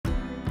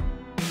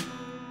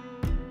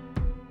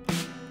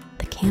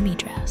cami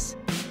dress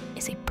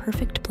is a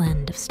perfect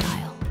blend of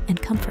style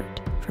and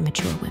comfort for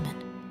mature women.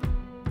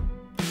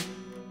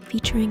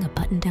 Featuring a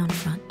button-down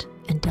front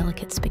and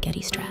delicate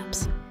spaghetti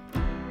straps,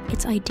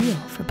 it's ideal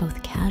for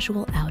both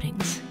casual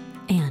outings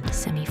and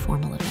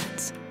semi-formal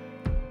events.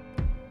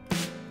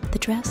 The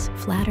dress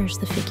flatters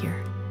the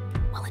figure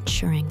while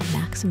ensuring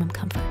maximum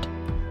comfort,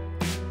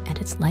 and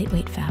its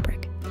lightweight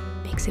fabric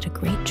makes it a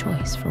great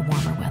choice for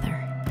warmer weather.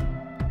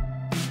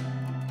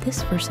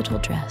 This versatile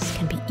dress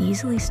can be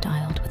easily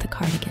styled with a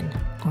cardigan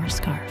or a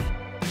scarf,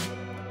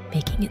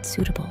 making it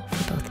suitable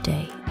for both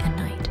day and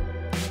night.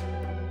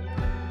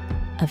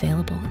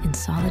 Available in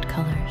solid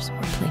colors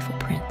or playful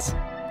prints,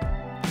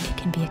 it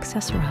can be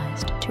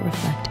accessorized to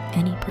reflect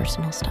any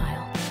personal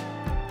style,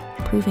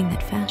 proving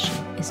that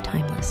fashion is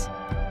timeless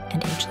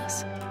and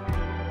ageless.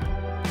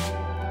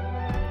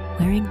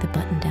 Wearing the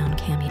button-down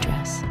cami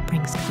dress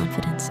brings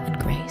confidence and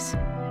grace.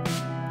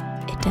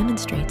 It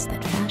demonstrates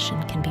that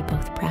fashion can be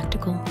both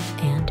practical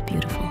and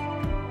beautiful,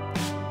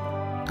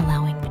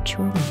 allowing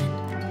mature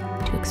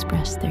women to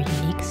express their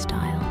unique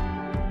style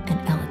and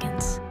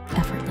elegance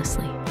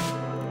effortlessly.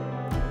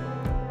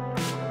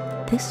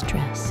 This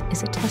dress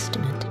is a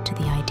testament to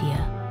the idea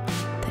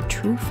that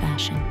true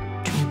fashion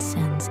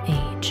transcends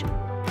age,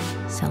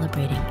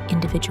 celebrating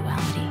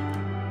individuality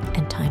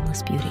and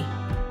timeless beauty.